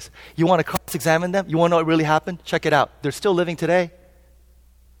witnesses. You want to cross-examine them? You want to know what really happened? Check it out. They're still living today.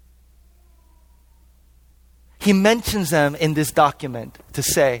 He mentions them in this document to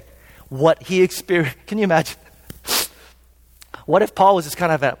say what he experienced. Can you imagine? What if Paul was just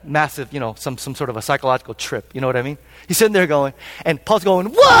kind of a massive, some sort of a psychological trip? You know what I mean? He's sitting there going, and Paul's going,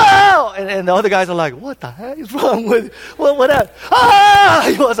 whoa! And the other guys are like, what the heck is wrong with, what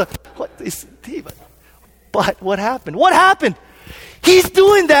happened? He was like, what is he? But what happened? What happened? He's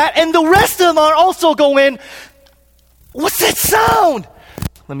doing that, and the rest of them are also going, what's that sound?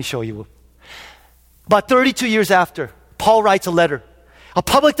 Let me show you. About 32 years after, Paul writes a letter, a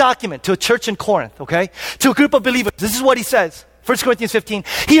public document to a church in Corinth, okay? To a group of believers. This is what he says. 1 Corinthians 15.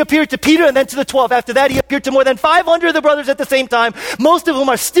 He appeared to Peter and then to the 12. After that, he appeared to more than 500 of the brothers at the same time, most of whom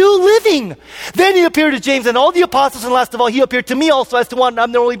are still living. Then he appeared to James and all the apostles, and last of all, he appeared to me also as to one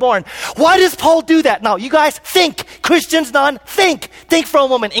I'm the only born. Why does Paul do that? Now, you guys think. Christians, think. Think for a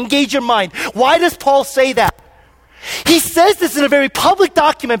moment. Engage your mind. Why does Paul say that? He says this in a very public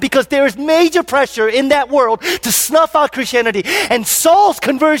document because there is major pressure in that world to snuff out Christianity. And Saul's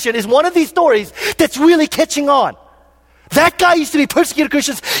conversion is one of these stories that's really catching on. That guy used to be persecuted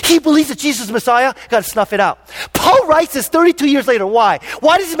Christians. He believes that Jesus is Messiah. Got to snuff it out. Paul writes this 32 years later. Why?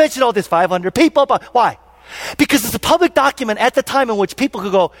 Why does he mention all this 500 people? Why? Because it's a public document at the time in which people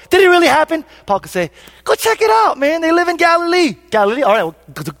could go, did it really happen? Paul could say, go check it out, man. They live in Galilee. Galilee? All right,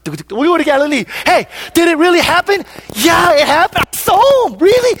 we go to Galilee. Hey, did it really happen? Yeah, it happened. I saw him.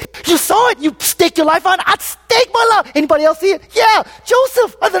 Really? You saw it? You staked your life on? I'd stake my life. Anybody else see it? Yeah,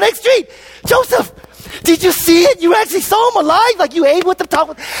 Joseph on the next street. Joseph. Did you see it? You actually saw him alive? Like you ate with them?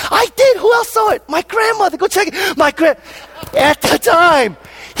 I did. Who else saw it? My grandmother. Go check it. At the time,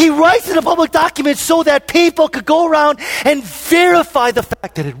 he writes in a public document so that people could go around and verify the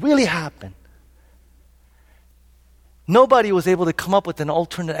fact that it really happened. Nobody was able to come up with an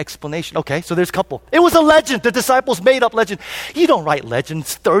alternate explanation. Okay, so there's a couple. It was a legend. The disciples made up legend. You don't write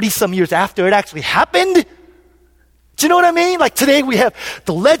legends 30-some years after it actually happened. Do you know what I mean? Like today we have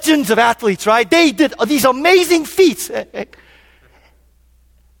the legends of athletes, right? They did these amazing feats.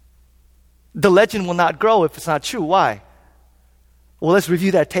 The legend will not grow if it's not true. Why? Well, let's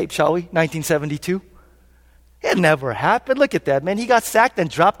review that tape, shall we? 1972. It never happened. Look at that, man. He got sacked and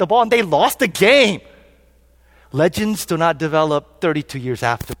dropped the ball, and they lost the game. Legends do not develop 32 years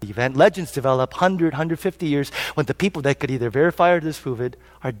after the event. Legends develop 100, 150 years when the people that could either verify or disprove it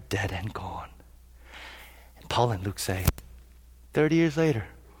are dead and gone. And Paul and Luke say, 30 years later,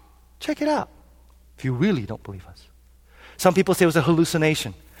 check it out if you really don't believe us. Some people say it was a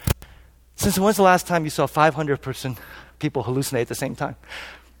hallucination. Since when's the last time you saw 500 people hallucinate at the same time?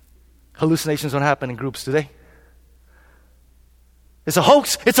 Hallucinations don't happen in groups, do they? It's a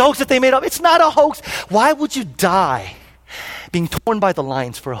hoax. It's a hoax that they made up. It's not a hoax. Why would you die being torn by the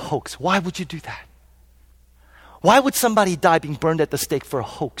lions for a hoax? Why would you do that? Why would somebody die being burned at the stake for a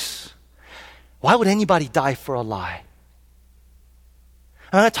hoax? Why would anybody die for a lie?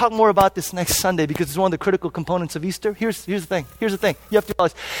 I'm going to talk more about this next Sunday because it's one of the critical components of Easter. Here's the thing. Here's the thing. You have to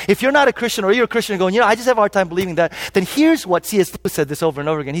realize, if you're not a Christian or you're a Christian and going, I just have a hard time believing that, then here's what C.S. Lewis said this over and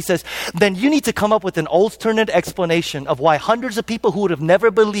over again. He says, then you need to come up with an alternate explanation of why hundreds of people who would have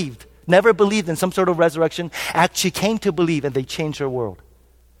never believed in some sort of resurrection actually came to believe and they changed their world.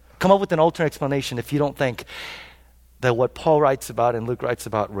 Come up with an alternate explanation if you don't think that what Paul writes about and Luke writes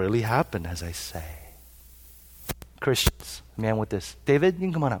about really happened, as I say. Christians, man with this. David, you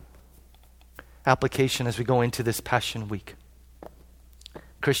can come on up. Application as we go into this Passion Week.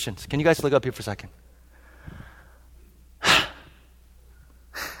 Christians, can you guys look up here for a second?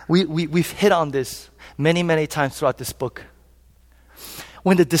 We've hit on this many, many times throughout this book.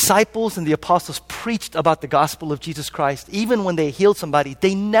 When the disciples and the apostles preached about the gospel of Jesus Christ, even when they healed somebody,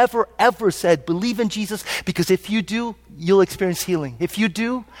 they never ever said, believe in Jesus, because if you do, you'll experience healing. If you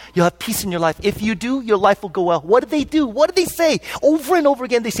do, you'll have peace in your life. If you do, your life will go well. What did they do? What did they say? Over and over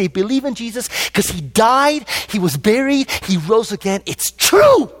again, they say, believe in Jesus, because he died, he was buried, he rose again. It's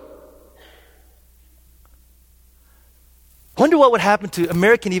true. Wonder what would happen to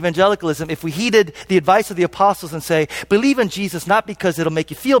American evangelicalism if we heeded the advice of the apostles and say, believe in Jesus not because it'll make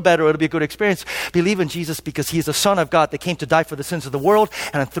you feel better or it'll be a good experience. Believe in Jesus because he is the Son of God that came to die for the sins of the world,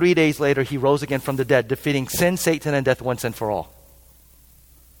 and 3 days later he rose again from the dead, defeating sin, Satan, and death once and for all.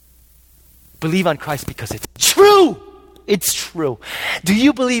 Believe on Christ because it's true. It's true. Do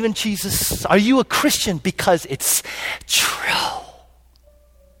you believe in Jesus? Are you a Christian because it's true?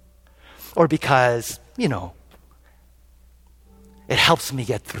 Or because, it helps me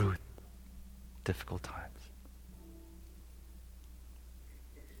get through difficult times.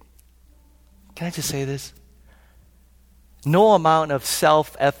 Can I just say this? No amount of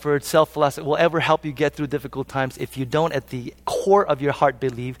self-effort, self-philosophy will ever help you get through difficult times if you don't at the core of your heart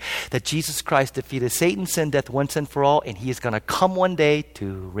believe that Jesus Christ defeated Satan, sin, death once and for all, and he is going to come one day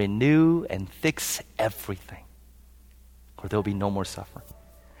to renew and fix everything, or there'll be no more suffering.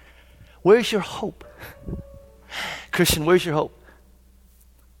 Where's your hope? Christian, where's your hope?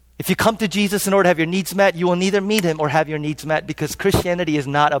 If you come to Jesus in order to have your needs met, you will neither meet him or have your needs met, because Christianity is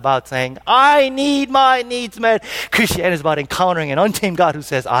not about saying, I need my needs met. Christianity is about encountering an untamed God who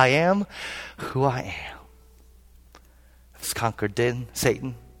says, I am who I am. Has conquered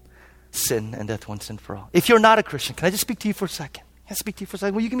Satan, sin, and death once and for all. If you're not a Christian, can I just speak to you for a second? Can I speak to you for a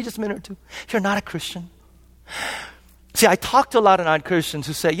second? Will you give me just a minute or two? If you're not a Christian, see, I talk to a lot of non-Christians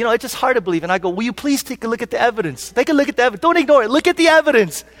who say, it's just hard to believe. And I go, will you please take a look at the evidence? Take a look at the evidence. Don't ignore it. Look at the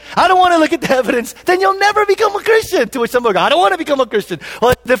evidence. I don't want to look at the evidence. Then you'll never become a Christian. To which some will go, I don't want to become a Christian.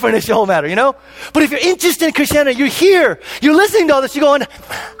 Well, it's different. It's your whole matter, But if you're interested in Christianity, you're here. You're listening to all this. You're going,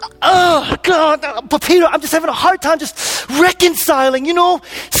 oh, God. But Peter, I'm just having a hard time just reconciling.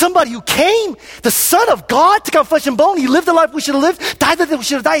 Somebody who came, the Son of God, took on flesh and bone. He lived the life we should have lived, died the death we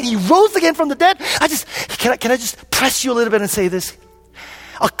should have died. He rose again from the dead. Can I just press you a little bit and say this?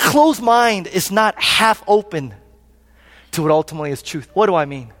 A closed mind is not half open to what ultimately is truth. What do I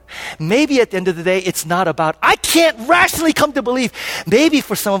mean? Maybe at the end of the day, it's not about, I can't rationally come to believe. Maybe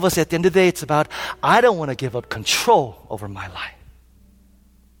for some of us at the end of the day, it's about, I don't want to give up control over my life.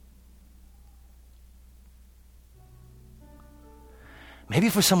 Maybe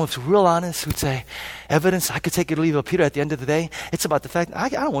for someone who's real honest, who'd say, evidence, I could take it or leave it. Peter, at the end of the day, it's about the fact, I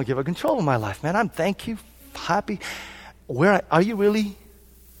don't want to give up control of my life, man. Thank you, happy. Are you really?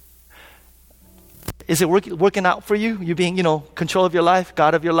 Is it working out for you? You being, control of your life,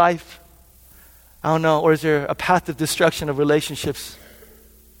 God of your life? I don't know. Or is there a path of destruction of relationships?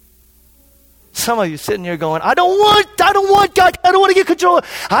 Some of you sitting here going, I don't want God. I don't want to get control.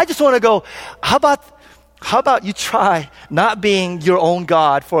 I just want to go, how about you try not being your own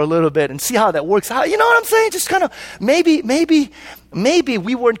God for a little bit and see how that works out? You know what I'm saying? Just kind of, maybe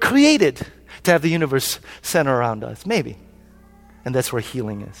we weren't created to have the universe center around us. Maybe. And that's where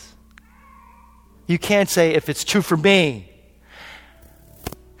healing is. You can't say, if it's true for me.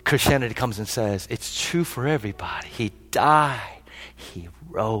 Christianity comes and says, it's true for everybody. He died, he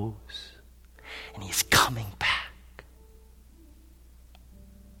rose, and he's coming back.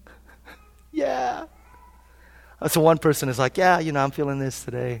 Yeah. So one person is like, I'm feeling this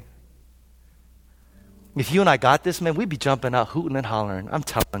today. If you and I got this, man, we'd be jumping out, hooting and hollering. I'm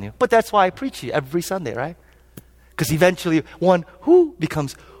telling you. But that's why I preach you every Sunday, right? Because eventually one who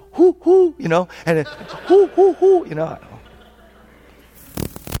becomes who, and then who.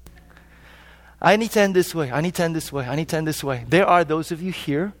 I need to end this way. There are those of you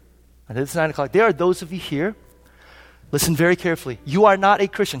here, and it's 9 o'clock. There are those of you here. Listen very carefully. You are not a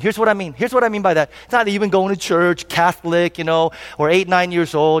Christian. Here's what I mean by that. It's not that you've been going to church, Catholic, or 8, 9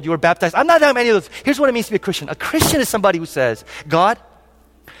 years old, you were baptized. I'm not talking about any of those. Here's what it means to be a Christian. A Christian is somebody who says, God,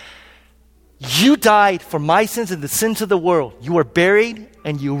 you died for my sins and the sins of the world. You were buried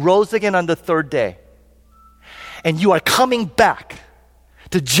and you rose again on the third day. And you are coming back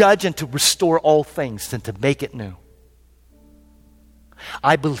to judge and to restore all things and to make it new.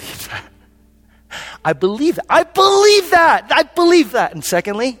 I believe that. I believe that. And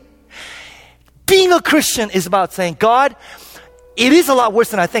secondly, being a Christian is about saying, God, it is a lot worse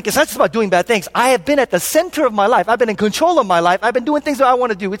than I think. It's not just about doing bad things. I have been at the center of my life. I've been in control of my life. I've been doing things that I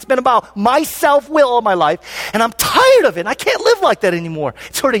want to do. It's been about my self-will all my life. And I'm tired of it. I can't live like that anymore.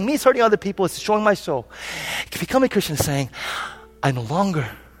 It's hurting me. It's hurting other people. It's destroying my soul. Becoming a Christian is saying, I no longer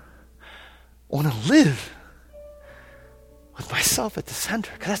want to live with myself at the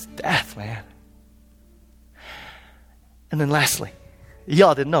center. Because that's death, man. And then lastly,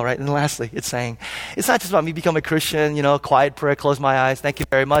 y'all didn't know, right? And then lastly, it's saying, it's not just about me becoming a Christian, quiet prayer, close my eyes, thank you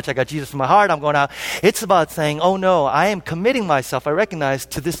very much, I got Jesus in my heart, I'm going out. It's about saying, oh no, I am committing myself, I recognize,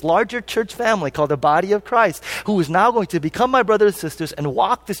 to this larger church family called the body of Christ, who is now going to become my brothers and sisters and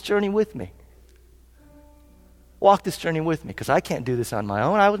walk this journey with me. Walk this journey with me, because I can't do this on my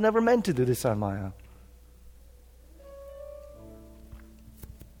own. I was never meant to do this on my own.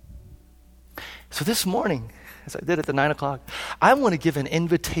 So this morning, as I did at the 9 o'clock, I want to give an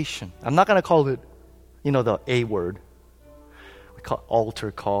invitation. I'm not going to call it, the A word. We call it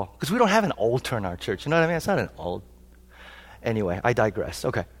altar call. Because we don't have an altar in our church. You know what I mean? It's not an altar. Anyway, I digress.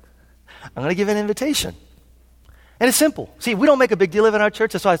 Okay. I'm going to give an invitation. And it's simple. See, we don't make a big deal of it in our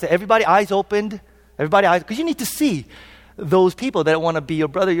church. That's why I say, everybody eyes opened. Because you need to see those people that want to be your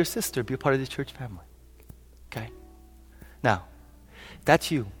brother, your sister, be a part of the church family. Okay? Now, that's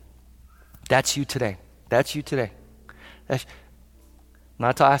you. That's you today. I'm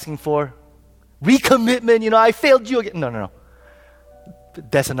not asking for recommitment. I failed you again. No.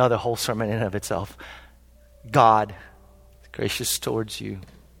 That's another whole sermon in and of itself. God is gracious towards you.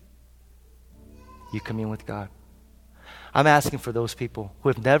 You commune with God. I'm asking for those people who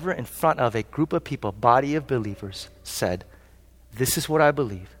have never in front of a group of people, body of believers, said, this is what I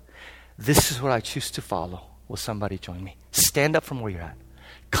believe. This is what I choose to follow. Will somebody join me? Stand up from where you're at.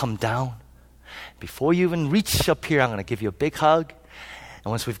 Come down. Before you even reach up here, I'm going to give you a big hug.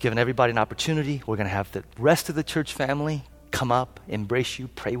 And once we've given everybody an opportunity, we're going to have the rest of the church family come up, embrace you,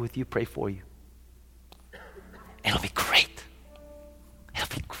 pray with you, pray for you. And it'll be great.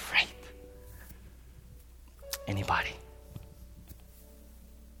 It'll be great. Anybody?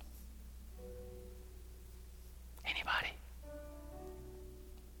 Anybody?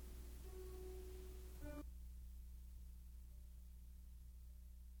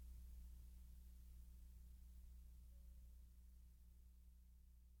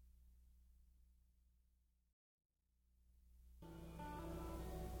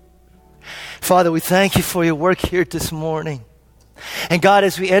 Father, we thank you for your work here this morning. And God,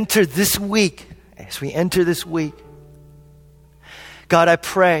 as we enter this week, God, I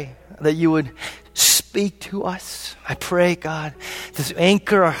pray that you would speak to us. I pray, God, to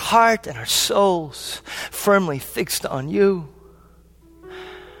anchor our heart and our souls firmly fixed on you.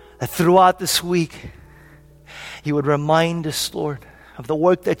 That throughout this week, you would remind us, Lord, of the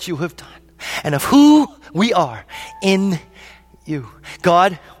work that you have done and of who we are in you.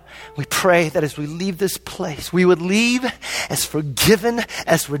 God, we pray that as we leave this place, we would leave as forgiven,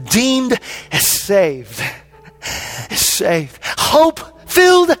 as redeemed, as saved.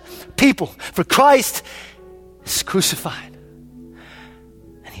 Hope-filled people. For Christ is crucified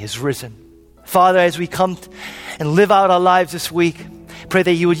and he is risen. Father, as we come and live out our lives this week, pray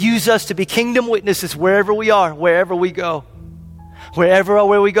that you would use us to be kingdom witnesses wherever we are, wherever we go.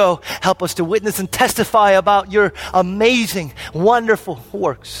 Where we go, help us to witness and testify about your amazing, wonderful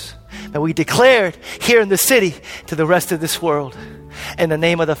works that we declared here in the city to the rest of this world. In the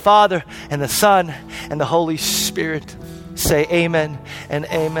name of the Father and the Son and the Holy Spirit, say amen and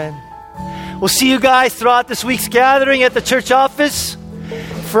amen. We'll see you guys throughout this week's gathering at the church office.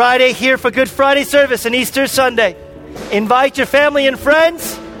 Friday here for Good Friday service and Easter Sunday. Invite your family and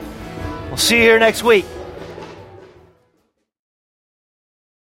friends. We'll see you here next week.